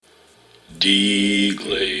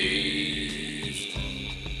Deglazed.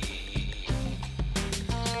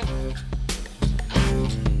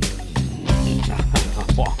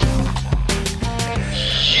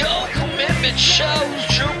 Your commitment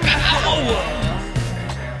shows your power.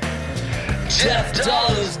 Death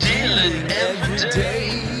dollars dealing every day.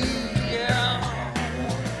 Yeah.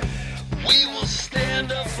 We will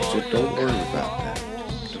stand up for Just don't worry about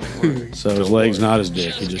that. So his leg's not his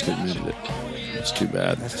dick. He just admitted it. It's too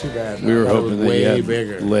bad. That's too bad. We were hoping that he way had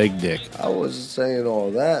bigger. leg dick. I wasn't saying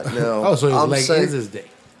all that. No. Oh, so his I'm leg saying, is his dick.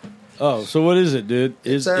 Oh, so what is it, dude?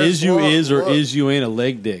 Is There's you one- is or look. is you ain't a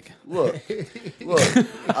leg dick? Look,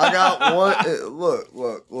 I got one.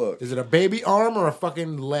 Look. Is it a baby arm or a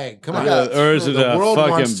fucking leg? Come on. Or is it The a world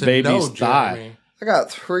fucking wants to baby's know, thigh? Jeremy. I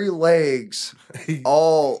got 3 legs,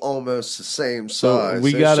 all almost the same size.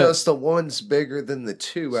 we It's gotta- just the one's bigger than the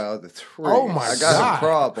 2 out of the 3. Oh my I got God. a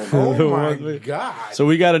problem. Oh my God. So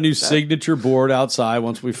we got a new signature board outside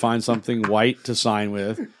once we find something white to sign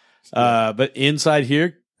with. But inside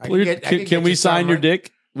here, I can get can we you sign some, your right?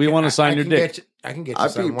 dick? We want to sign your dick. I can get you I'd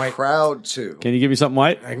be something white. proud to. Can you give me something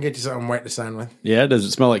white? I can get you something white to sign with. Yeah, does it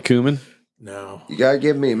smell like cumin? No. You gotta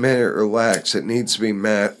give me a minute, relax. It needs to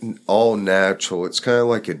be all natural. It's kind of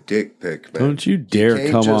like a dick pic, man. Don't you dare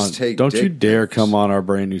can't come just on. take Don't you dick dare pics. come on our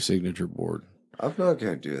brand new signature board. I'm not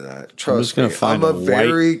gonna do that. Trust just gonna me. find I'm a a white-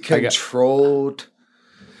 very I got-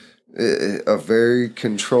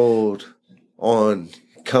 controlled on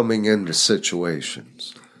coming into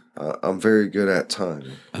situations. I'm very good at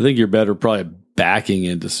timing. I think you're better probably backing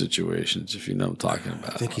into situations if you know what I'm talking I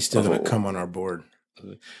about. think he's still going to come on our board.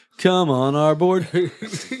 Come on our board. I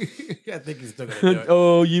think he's still going to do it.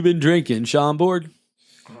 Oh, you've been drinking, Sean board?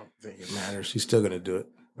 I don't think it matters. He's still going to do it.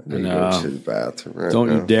 I need to No. go to the bathroom right Don't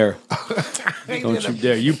now. you dare. Don't you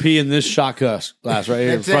dare. You pee in this shot glass right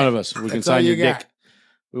here That's in front it. of us. We can That's all sign you your got. dick.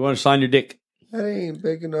 We want to sign your dick. That ain't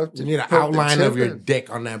big enough to You need an put the outline of tip your in. dick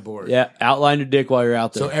on that board. Yeah, outline your dick while you're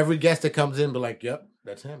out there. So every guest that comes in, be like, "Yep,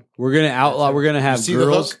 that's him." We're gonna outline. We're gonna You have see the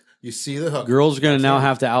girls. hook? You see the hook? Girls are gonna That's now him.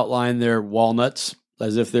 have to outline their walnuts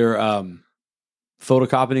as if they're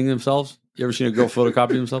photocopying themselves. You ever seen a girl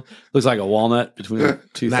photocopy themselves? Looks like a walnut between her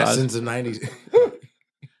two Not thighs. since the '90s.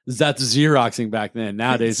 That's Xeroxing back then.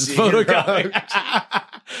 Nowadays it's Xerox.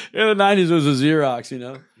 photocopying. In the 90s it was a Xerox, you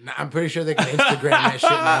know? I'm pretty sure they can Instagram that shit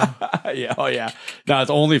now. Yeah, oh yeah. No, it's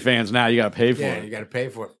OnlyFans now. You got to pay for Yeah, it. you got to pay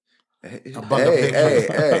for it. Hey, A buck a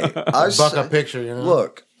picture. hey. Buck a picture, you know.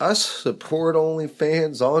 Look, I support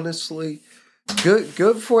OnlyFans, honestly.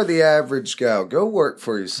 Good for the average gal. Go work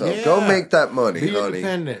for yourself. Go Yeah. make that money, be honey.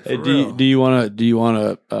 independent. Hey, For do real. you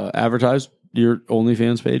want to advertise your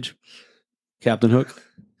OnlyFans page? Captain Hook?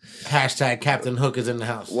 Hashtag Captain Hook is in the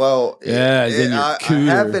house. Well, Yeah, it's in your I cooter.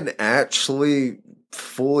 haven't actually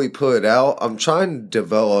fully put it out. I'm trying to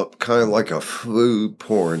develop kind of like a food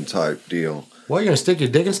porn type deal. What, you gonna stick your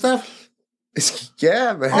dick and stuff?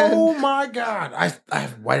 Yeah, man. Oh my God!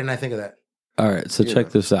 Why didn't I think of that? All right, so You check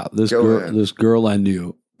know. this out. Go ahead. This girl I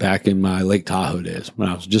knew back in my Lake Tahoe days when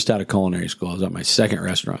I was just out of culinary school. I was at my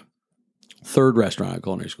third restaurant at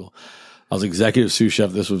culinary school. I was executive sous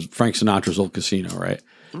chef. This was Frank Sinatra's old casino, right?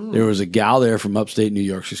 There was a gal there from upstate New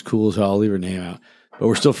York. She's cool as hell. I'll leave her name out. But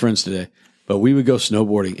we're still friends today. But we would go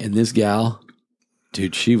snowboarding. And this gal,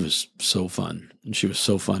 dude, she was so fun. And she was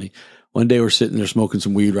so funny. One day we're sitting there smoking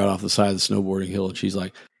some weed right off the side of the snowboarding hill. And she's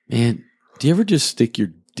like, man, do you ever just stick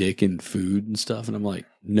your dick in food and stuff? And I'm like,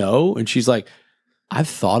 no. And she's like, I've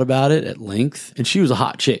thought about it at length. And she was a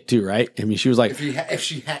hot chick too, right? I mean, she was like, If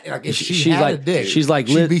she had she's a like- dick, she's like,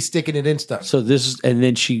 she'd lit- be sticking it in stuff. so this is, and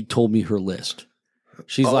then she told me her list.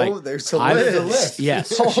 She's like, there's a I've- list. There's a list.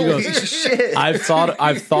 yes. She Holy goes, shit. I've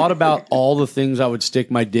thought about all the things I would stick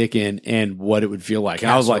my dick in and what it would feel like. And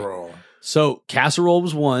I was like, Casserole. so casserole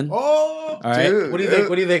was one. Oh, All right. Dude, what do you think?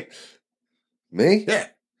 What do you think? Me? Yeah.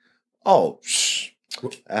 Oh,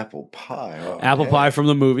 apple pie. Oh, Apple man. pie from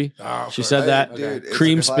the movie. Oh, She okay. said that. Dude, it's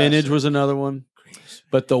Cream a spinach classic. was another one.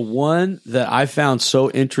 But the one that I found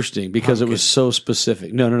so interesting because it was so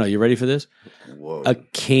specific. No. You ready for this? Whoa. A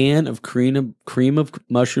can of cream of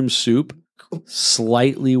mushroom soup,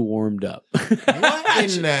 slightly warmed up. What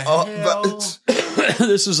in the Oh, hell?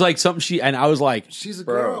 This is like something and I was like, She's a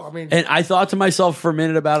Bro. girl. I mean, and I thought to myself for a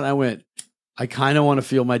minute about it. And I went, I kind of want to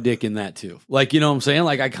feel my dick in that too. Like, you know what I'm saying?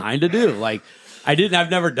 Like I kind of do. Like I've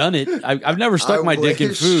never done it. I've never stuck my dick in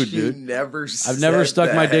wish food, you dude. Never I've never said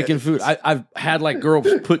stuck my that. dick in food. I've had like girls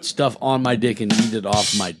put stuff on my dick and eat it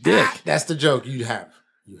off my dick. that's the joke you have.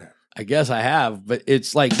 I guess I have, but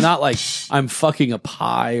it's like not like I'm fucking a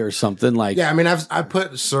pie or something. Like Yeah, I mean, I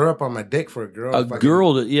put syrup on my dick for a girl. a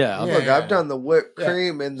girl. Yeah. Yeah. Look, I've done the whipped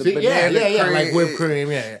cream and the See, banana cream. like whipped cream.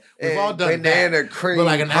 Yeah. We've all done banana that. cream. But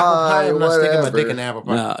like an apple pie, I'm not sticking my dick in apple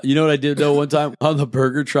pie. Nah, you know what I did though? One time on the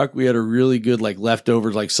burger truck, we had a really good like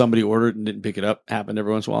leftovers. Like somebody ordered and didn't pick it up. Happened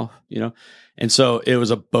every once in a while, you know. And so it was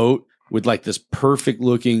a boat with like this perfect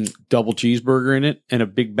looking double cheeseburger in it and a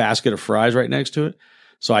big basket of fries right next to it.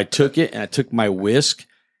 So I took it and I took my whisk,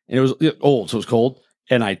 and it was old, so it was cold,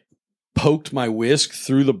 and I poked my whisk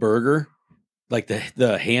through the burger, like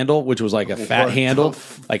the handle, which was like a fat handle.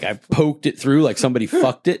 Like I poked it through, like somebody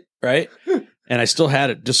fucked it, right? And I still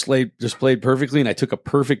had it displayed perfectly, and I took a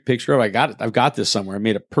perfect picture of it. I got it. I've got this somewhere. I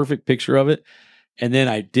made a perfect picture of it, and then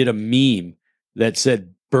I did a meme that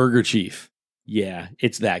said "Burger Chief." Yeah,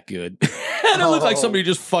 it's that good. And it looked like somebody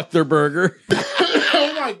just fucked their burger.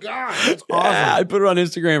 Oh my God. That's awesome. Yeah, I put it on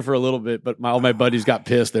Instagram for a little bit, but all my buddies got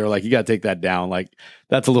pissed. They were like, you got to take that down. Like,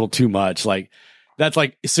 that's a little too much. Like, that's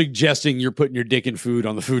like suggesting you're putting your dick in food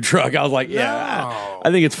on the food truck. I was like, yeah,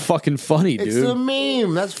 I think it's fucking funny, dude. It's a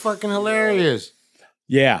meme. That's fucking hilarious.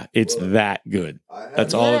 Yeah, it's that good.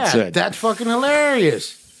 That's all it said. That's fucking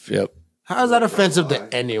hilarious. Yep. How is that offensive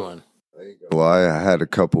to anyone? Well, I had a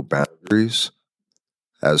couple boundaries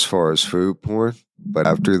as far as food porn, but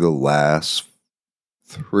after the last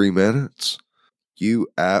 3 minutes, you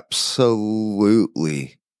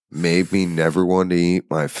absolutely made me never want to eat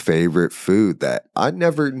my favorite food that I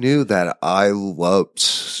never knew that I loved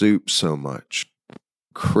soup so much.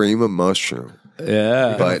 Cream of mushroom.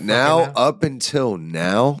 Yeah. But now, up until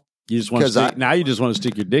now, You just want to now you just want to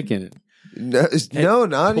stick your dick in it. no,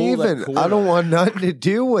 not pull that even. cord I don't out. want nothing to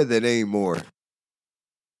do with it anymore.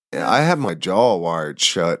 I had my jaw wired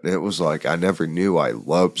shut, and it was like I never knew I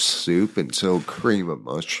loved soup until cream of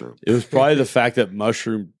mushroom. It was probably the fact that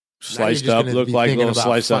mushroom sliced just up gonna looked be like thinking little about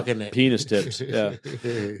sliced up fucking it. penis tips. Yeah.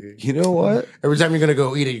 You know what? Every time you're going to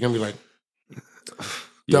go eat it, you're going to be like,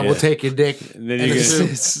 double Yeah. take your dick. And then and you're the gonna- soup.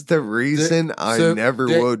 This is the reason I soup, never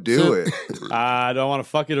dick, will do soup. it. I don't want to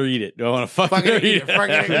fuck it or eat it. Do I want to fuck Fuck it or it, eat eat it. Fuck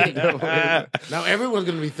it, eat it? it. Now everyone's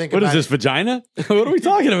going to be thinking What is about this, vagina? What are we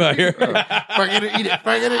talking about here? Fuck it or eat it.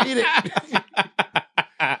 Fuck it or eat it.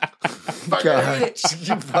 Fuck it or eat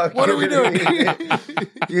it. What are we doing?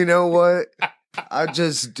 You know what? I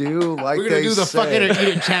just do like We're going they to do the fuck it say. or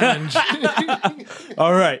eat it challenge.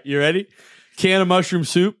 All right, you ready? Can of mushroom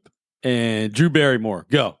soup and Drew Barrymore.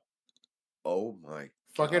 Go. Oh my!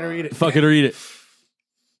 Fuck it or eat it. Fuck it or eat it.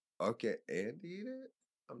 Okay, and eat it.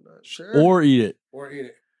 I'm not sure. Or eat it. Or eat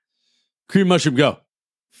it. Cream mushroom, go.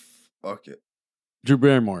 Fuck it. Drew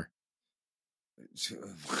Barrymore.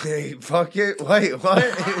 Wait, fuck it. Wait, what?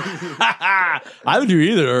 I would do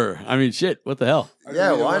either. I mean, shit, what the hell?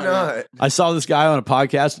 Yeah, why not? I saw this guy on a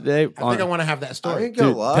podcast today. I think I want to have that I story. ain't gonna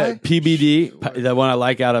Dude, lie. PBD, the one I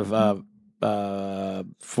like out of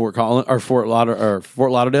Fort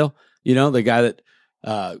Lauderdale. You know, the guy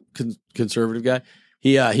that conservative guy.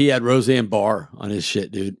 He had Roseanne Barr on his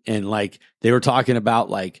shit, dude, and like they were talking about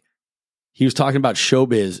like he was talking about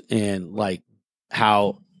showbiz and like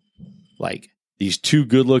how like these two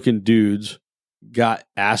good looking dudes got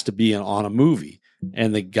asked to be on a movie.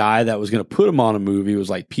 And the guy that was going to put him on a movie was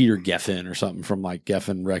like Peter Geffen or something from like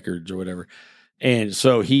Geffen Records or whatever. And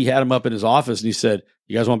so he had him up in his office and he said,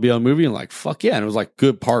 you guys want to be on a movie? And like, fuck yeah. And it was like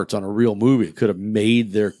good parts on a real movie. It could have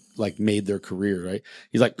made their career, right?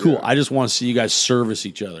 He's like, cool. Yeah. I just want to see you guys service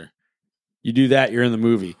each other. You do that, you're in the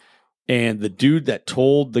movie. And the dude that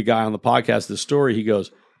told the guy on the podcast this story, he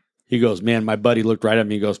goes, man, my buddy looked right at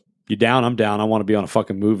me. He goes, you down? I'm down. I want to be on a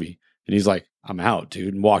fucking movie. And he's like, I'm out,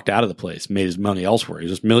 dude, and walked out of the place, made his money elsewhere.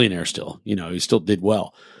 He's just a millionaire still. You know, he still did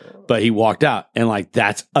well. But he walked out. And like,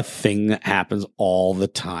 that's a thing that happens all the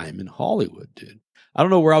time in Hollywood, dude. I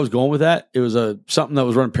don't know where I was going with that. It was something that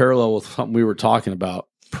was running parallel with something we were talking about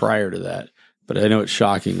prior to that. But I know it's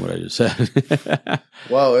shocking what I just said.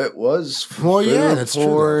 Well, it was Well, yeah, food that's true,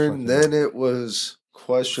 porn. though. Then it was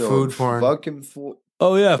question Food of porn. fucking food.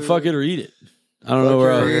 Oh, yeah, fuck it or eat it. I don't know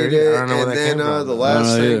where I was. Eat I it, don't know where and that then came from. the I last don't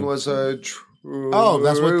know thing either. was a true. Oh,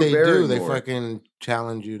 that's what they do. They Barrymore. fucking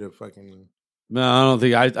challenge you to fucking. No, I don't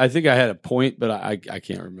think I think I had a point, but I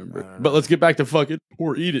can't remember. But let's get back to fuck it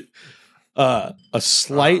or eat it. A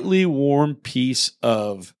slightly warm piece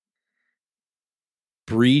of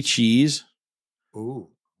brie cheese Ooh.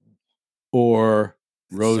 or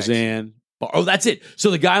Roseanne. Oh, that's it. So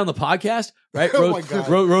the guy on the podcast, right? Oh my God.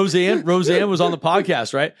 Roseanne was on the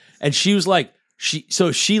podcast, right? And she was like,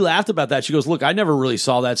 she laughed about that. She goes, look, I never really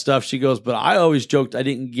saw that stuff. She goes, but I always joked I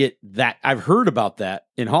didn't get that. I've heard about that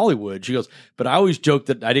in Hollywood. She goes, but I always joked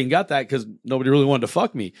that I didn't got that because nobody really wanted to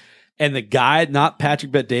fuck me. And the guy, not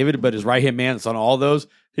Patrick Bet David, but his right-hand man that's on all those,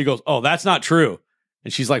 he goes, oh, that's not true.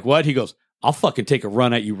 And she's like, what? He goes, I'll fucking take a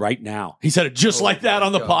run at you right now. He said it just like that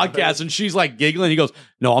on the podcast. And she's like giggling. He goes,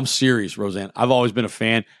 no, I'm serious, Roseanne. I've always been a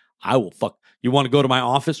fan. I will fuck. You want to go to my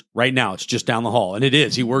office right now? It's just down the hall. And it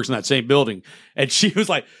is. He works in that same building. And she was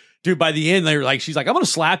like, dude, by the end, they were like, she's like, I'm going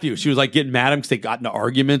to slap you. She was like getting mad at him because they got into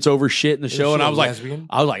arguments over shit in the show. And I was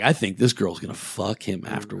like, I think this girl's going to fuck him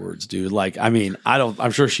afterwards, dude. Like, I mean,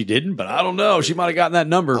 I'm sure she didn't, but I don't know. She might have gotten that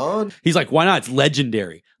number. He's like, why not? It's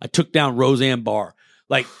legendary. I took down Roseanne Barr.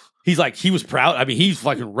 Like, he's like, he was proud. I mean, he's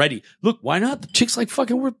fucking ready. Look, why not? The chick's like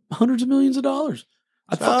fucking worth hundreds of millions of dollars.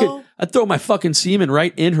 I'd throw my fucking semen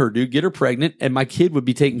right in her, dude. Get her pregnant, and my kid would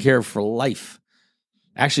be taken care of for life.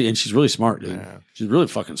 Actually, and she's really smart, dude. Yeah. She's really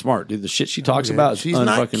fucking smart, dude. The shit she talks about is she's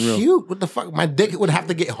not real. Cute. What the fuck? My dick would have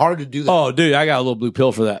to get hard to do that. Oh, dude, I got a little blue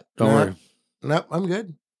pill for that. Don't worry. Nope, I'm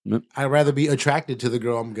good. Nope. I'd rather be attracted to the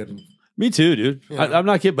girl I'm good. Me too, dude. You know, I'm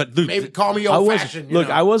not kidding, but dude, maybe call me old fashioned. Look,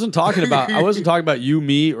 I wasn't talking about you,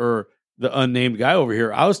 me, or the unnamed guy over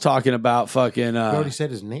here. I was talking about fucking. You already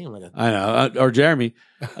said his name. I know, or Jeremy.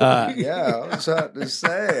 Yeah, I was about to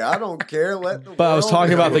say I don't care. But I was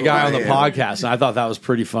talking about the guy on the podcast, and I thought that was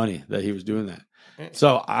pretty funny that he was doing that.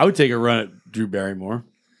 So I would take a run at Drew Barrymore.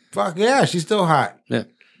 Fuck yeah, she's still hot. Yeah,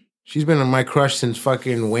 she's been my crush since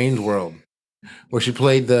fucking Wayne's World, where she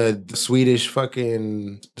played the Swedish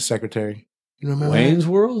fucking secretary. You remember Wayne's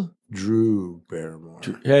World? Drew Barrymore.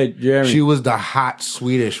 Hey, Jeremy. She was the hot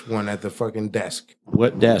Swedish one at the fucking desk.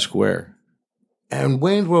 What desk? Where? And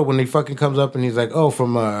Wayne's World, when he fucking comes up and he's like, oh,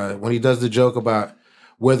 from when he does the joke about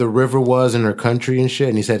where the river was in her country and shit.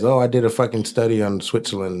 And he says, oh, I did a fucking study on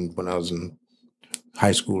Switzerland when I was in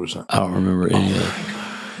high school or something. I don't remember any of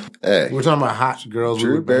that. Hey. We're talking about hot girls.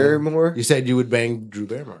 Drew Barrymore? You said you would bang Drew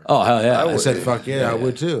Barrymore. Oh, hell yeah. I said, fuck yeah, I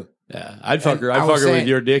would too. Yeah, I'd fuck her. I'd fuck her with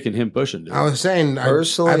your dick and him pushing. Dude. I was saying, I've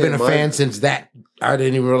been a fan since that. I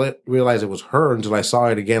didn't even realize it was her until I saw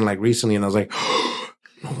it again, like recently, and I was like,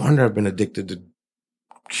 no wonder I've been addicted to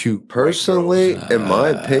cute. Personally, in my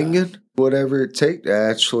opinion, whatever it take to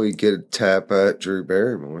actually get a tap at Drew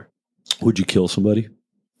Barrymore. Would you kill somebody?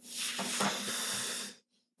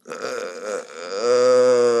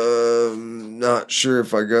 Not sure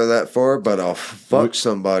if I go that far, but I'll fuck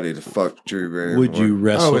somebody to fuck Drew Barrymore. Would you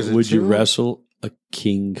wrestle? Would you wrestle a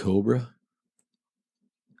king cobra?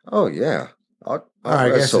 Oh yeah, I'll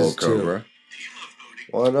wrestle a cobra.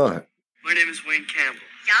 Why not? My name is Wayne Campbell.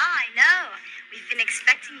 Yeah, I know. We've been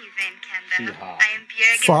expecting you, Van Campbell. I am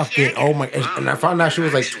Björgen. Fuck it! Oh my! And I found out she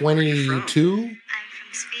was like 22, I'm from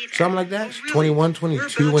Sweden. something like that. 21,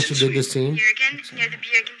 22 when she did this scene. Björgen, near the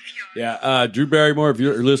Björgen Fjord. Yeah, Drew Barrymore, if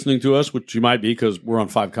you're listening to us, which you might be because we're on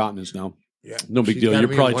 5 continents now. Yeah, no big deal. You're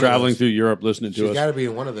probably traveling through Europe listening to us. She's got to be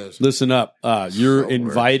in one of those. Listen up. You're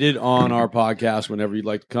invited on our podcast whenever you'd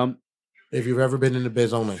like to come. If you've ever been in the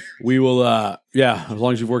biz only. We will, as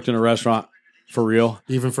long as you've worked in a restaurant for real.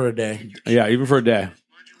 Even for a day. Yeah, even for a day.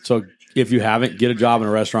 So if you haven't, get a job in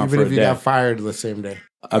a restaurant for a day. Even if you got fired the same day.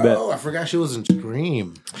 I bet. Oh, I forgot she was in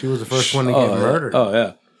Scream. She was the first one to get murdered. Oh,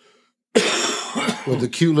 yeah. With the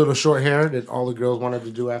cute little short hair that all the girls wanted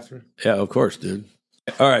to do after. Yeah, of course, dude.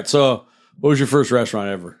 All right, so what was your first restaurant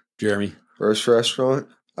ever, Jeremy? First restaurant?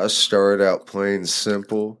 I started out plain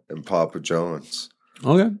simple in Papa John's.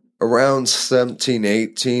 Okay. Around 17,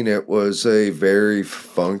 18, it was a very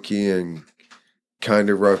funky and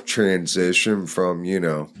kind of rough transition from,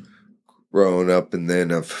 growing up and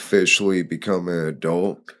then officially becoming an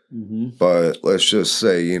adult. Mm-hmm. But let's just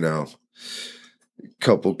say, a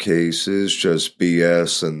couple cases, just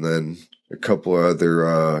BS, and then a couple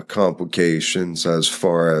other complications as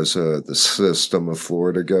far as the system of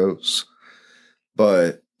Florida goes.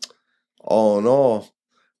 But all in all,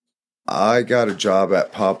 I got a job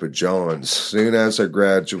at Papa John's. Soon as I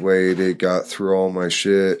graduated, got through all my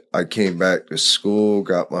shit, I came back to school,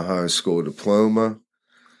 got my high school diploma.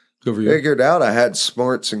 Figured out I had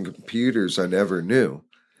smarts and computers I never knew.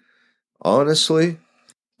 Honestly,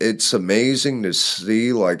 it's amazing to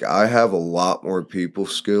see, I have a lot more people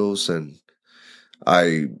skills than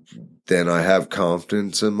I have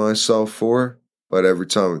confidence in myself for. But every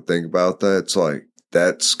time I think about that, it's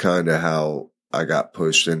that's kind of how I got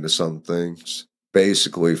pushed into some things.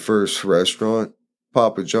 Basically, first restaurant,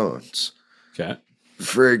 Papa John's. Okay.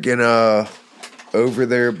 Friggin' over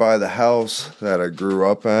there by the house that I grew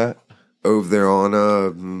up at, over there on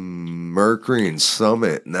Mercury and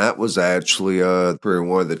Summit, and that was actually pretty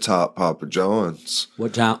one of the top Papa John's.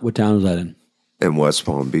 What town was that in? In West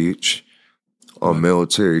Palm Beach, on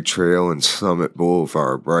Military Trail and Summit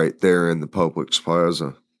Boulevard, right there in the Publix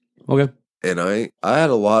Plaza. Okay. And I had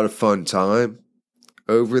a lot of fun time.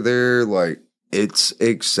 over there, like, it's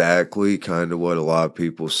exactly kind of what a lot of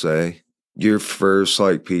people say. Your first,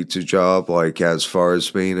 like, pizza job, like, as far as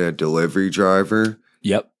being a delivery driver.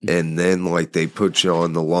 Yep. And then, like, they put you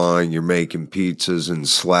on the line. You're making pizzas and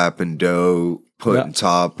slapping dough, putting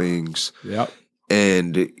toppings. Yep.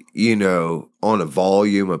 And, you know, on a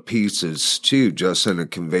volume of pizzas, too, just in a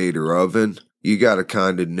conveyor oven, you got to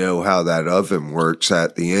kind of know how that oven works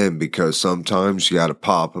at the end, because sometimes you got to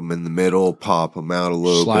pop them in the middle, pop them out a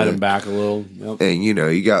little Slide bit. them back a little. Yep. And, you know,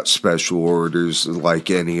 you got special orders like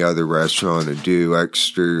any other restaurant to do,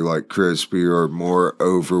 extra, like, crispy or more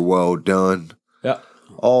over well done. Yep.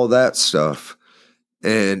 All that stuff.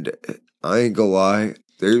 And I ain't gonna lie,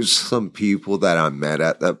 there's some people that I met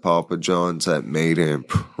at that Papa John's that made an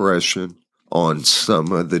impression on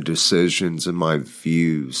some of the decisions and my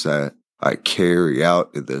views that I carry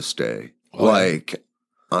out to this day. Oh, like,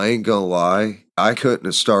 I ain't gonna lie, I couldn't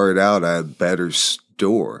have started out at a better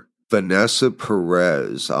store. Vanessa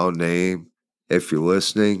Perez, I'll name, if you're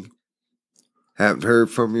listening. Haven't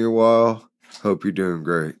heard from you in a while. Hope you're doing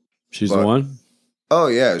great. She's the one? Oh,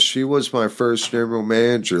 yeah. She was my first general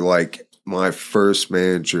manager, like my first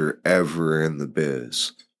manager ever in the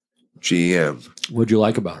biz. GM. What'd you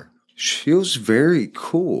like about her? She was very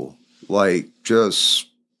cool. Like, just,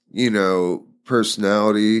 you know,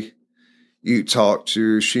 personality. You talk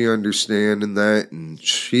to her, she understanding that, and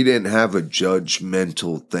she didn't have a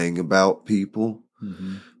judgmental thing about people.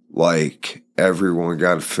 Mm-hmm. Like, everyone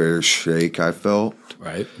got a fair shake, I felt.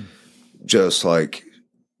 Right. Just like,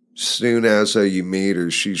 soon as you meet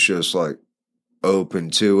her, she's just like open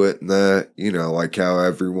to it and that, you know, like how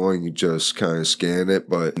everyone, you just kind of scan it,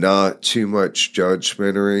 but not too much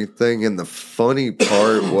judgment or anything. And the funny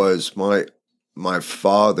part was my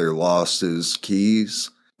father lost his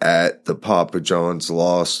keys at the Papa John's,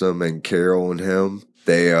 lost them, and Carol and him,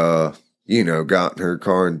 they, you know, got in her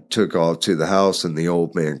car and took off to the house, and the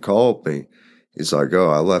old man called me. He's like, oh,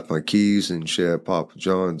 I left my keys and shit at Papa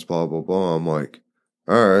John's, blah, blah, blah. I'm like,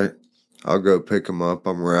 all right, I'll go pick them up.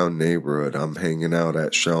 I'm around the neighborhood. I'm hanging out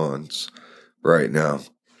at Sean's right now.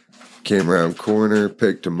 Came around the corner,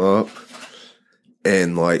 picked them up.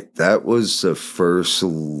 And, like, that was the first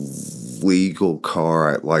legal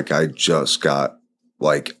car. I just got,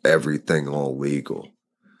 like, everything all legal.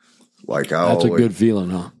 Like, That's a good feeling,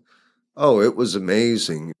 huh? Oh, it was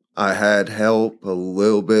amazing. I had help a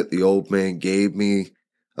little bit. The old man gave me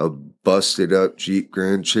a busted up Jeep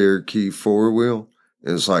Grand Cherokee 4-wheel.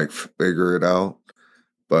 It's like, figure it out.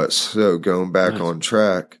 But so going back on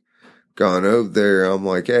track, gone over there, I'm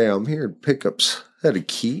like, hey, I'm here to pick up a set of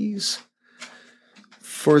keys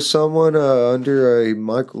for someone under a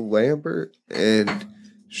Michael Lambert. And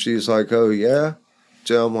she's like, oh, yeah?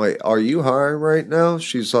 So I'm like, are you hiring right now?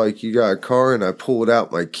 She's like, you got a car? And I pulled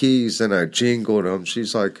out my keys and I jingled them.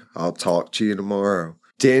 She's like, I'll talk to you tomorrow.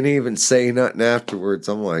 Didn't even say nothing afterwards.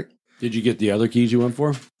 I'm like, did you get the other keys you went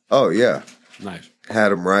for? Oh, yeah. Nice. Had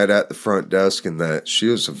them right at the front desk, and that she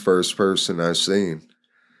was the first person I seen.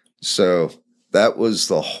 So that was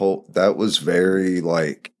that was very,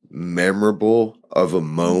 like, memorable of a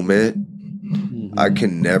moment. I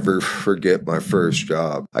can never forget my first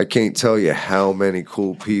job. I can't tell you how many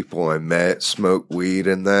cool people I met, smoked weed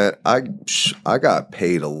and that. I got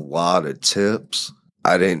paid a lot of tips.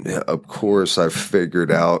 I didn't, of course, I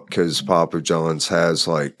figured out because Papa John's has,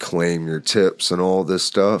 like, claim your tips and all this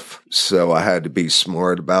stuff. So I had to be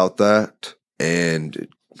smart about that. And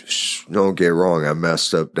don't get wrong, I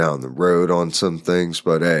messed up down the road on some things,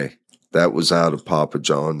 but hey, that was out of Papa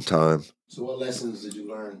John time. So what lessons did you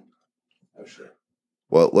learn? Oh, sure.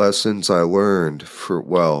 What lessons I learned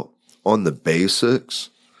on the basics.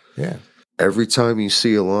 Yeah. Every time you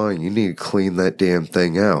see a line, you need to clean that damn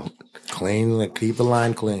thing out. Clean, keep a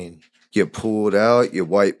line clean. You pull it out, you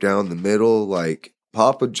wipe down the middle. Like,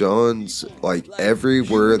 Papa John's, like,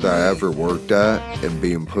 everywhere that I ever worked at and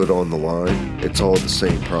being put on the line, it's all the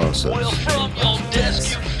same process. Well, from your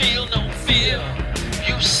desk you feel no fear.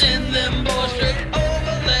 You send them boys straight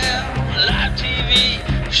over there. Live TV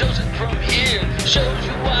shows it from here. Shows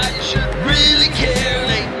you why you should really care.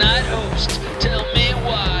 Late night host, tell me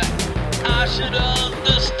why I should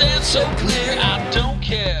understand so clear. I don't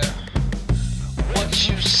care what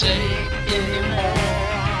you say anymore.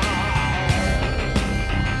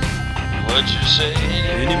 What you say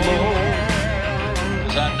anymore.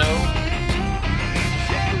 'Cause I know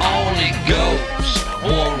only goes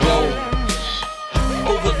or rolls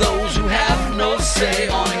over those who have no say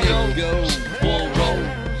on your goes.